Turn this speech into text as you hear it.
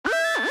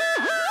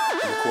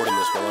recording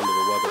this while under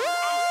the weather.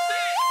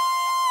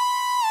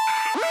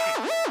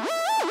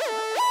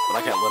 But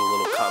I can't let a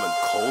little common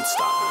cold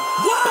stop me.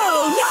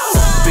 Whoa, no!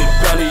 Big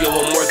bounty, yo,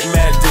 I'm worth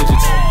mad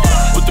digits.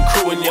 With the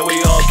crew and yeah, we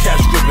all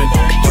cash gripping.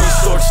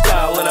 Three-sword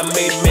style and I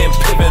made man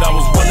pivot. I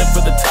was running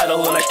for the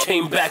title and I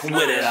came back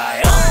with it.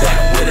 I am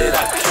back with it,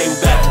 I came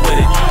back with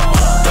it.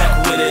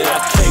 Back with it, I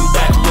came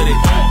back with it.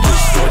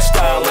 Three-sword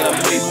style and I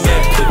made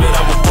man pivot.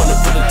 I was running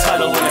for the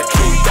title and I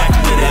came back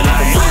with it.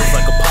 It's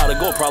like a pot of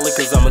gold, probably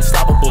cause I'm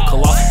unstoppable.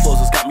 Colossal flows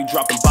has got me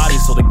dropping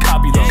bodies, so they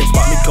copy those. So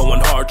spot me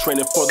going hard,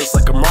 training for this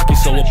like a marquee.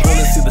 So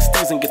opponents see the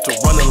steez and get to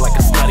running like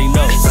a snotty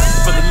nose.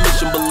 For the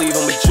mission, believe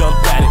I'ma jump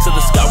at it. To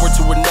the skyward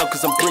to Roronoa,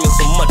 cause I'm bringing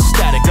so much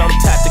static. Dumb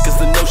tactic is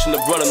the notion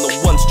of running the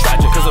one's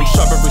tragic. Cause I'm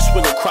sharp every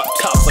swinging crop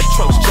tops like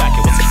Trunk's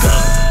jacket. What's it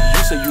gun?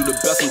 You say you the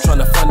best, I'm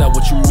trying to find out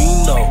what you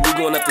mean though. We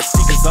going have to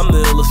see cause I'm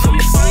the illest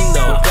from the scene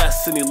though. If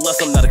that's any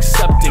less, I'm not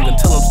accepting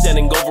until I'm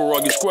standing over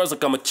all your squares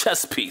like I'm a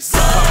chess piece.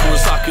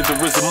 Conqueror's hockey,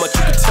 there isn't much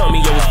you can tell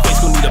me. Yo, his face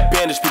gon' need a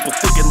bandage. People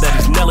thinking that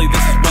he's Nelly.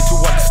 This is way too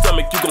hard to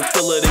stomach, you gon'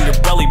 feel it in your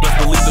belly. Best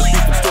believe there's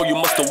beef in store, you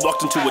must have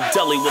walked into a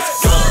deli.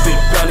 What's up? Big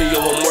bounty, yo,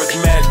 I'm worth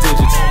mad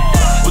digits.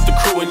 With the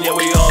crew and yeah,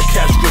 we all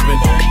cash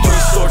gripping.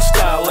 Three-sword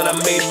style and I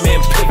made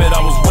man pivot.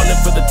 I was running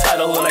for the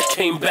title and I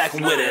came back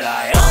with it.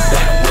 I am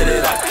back with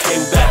it, I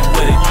came back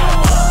with it.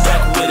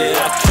 Back with it,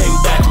 I came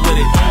back with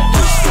it.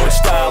 Three-sword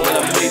style and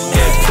I made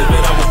man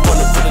pivot. I was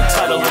running for the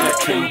title and I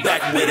came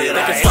back with it.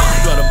 I can stop the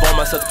threat of all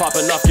my sets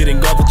popping off,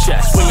 getting all the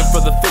checks. Swinging for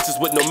the fences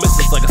with no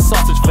misses like a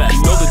sausage fest.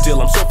 You know the deal,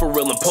 I'm so for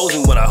real,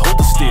 imposing when I hold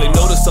the steel. They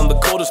notice I'm the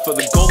coldest for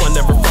the goal, I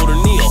never fold or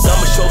kneel.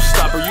 I'm a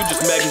showstopper, you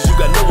just mad cause you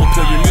got no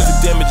appeal. Your music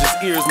damages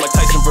ears, Mike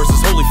Tyson versus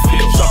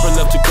Holyfield. Sharp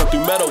enough to cut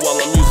through metal while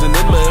I'm using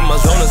Inma in my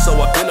zone. And so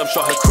I've been up,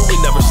 shot her crew, we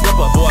never slip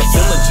up. Boy, I've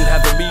been legit,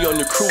 having me on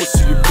your crew is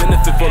to your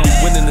benefit. For me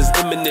winning is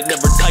imminent,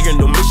 never tire,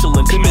 no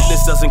Michelin.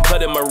 Timidness doesn't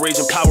cut it, my rage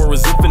and power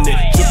is infinite.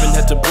 Dripping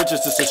head to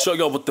bridges just to show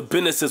y'all what the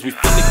business is. We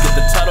finna get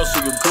the title,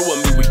 so you're good with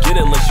me, we get it.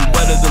 Unless you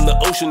wetter than the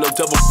ocean, no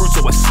double fruit,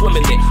 so I swim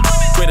in it.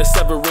 Greatest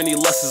ever, any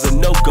less is a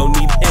no-go.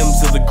 Need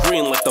M's of the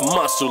green like the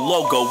monster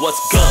logo.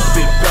 What's good?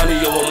 Big bounty,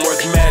 yo, I'm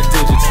worth mad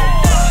digits.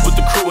 With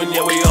the crew and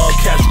yeah, we all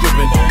cash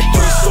gripping.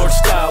 Three-sword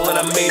style and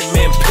I made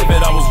man pivot.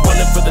 I was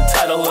running for the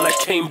title and I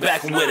came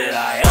back with it.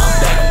 I am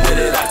back with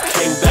it,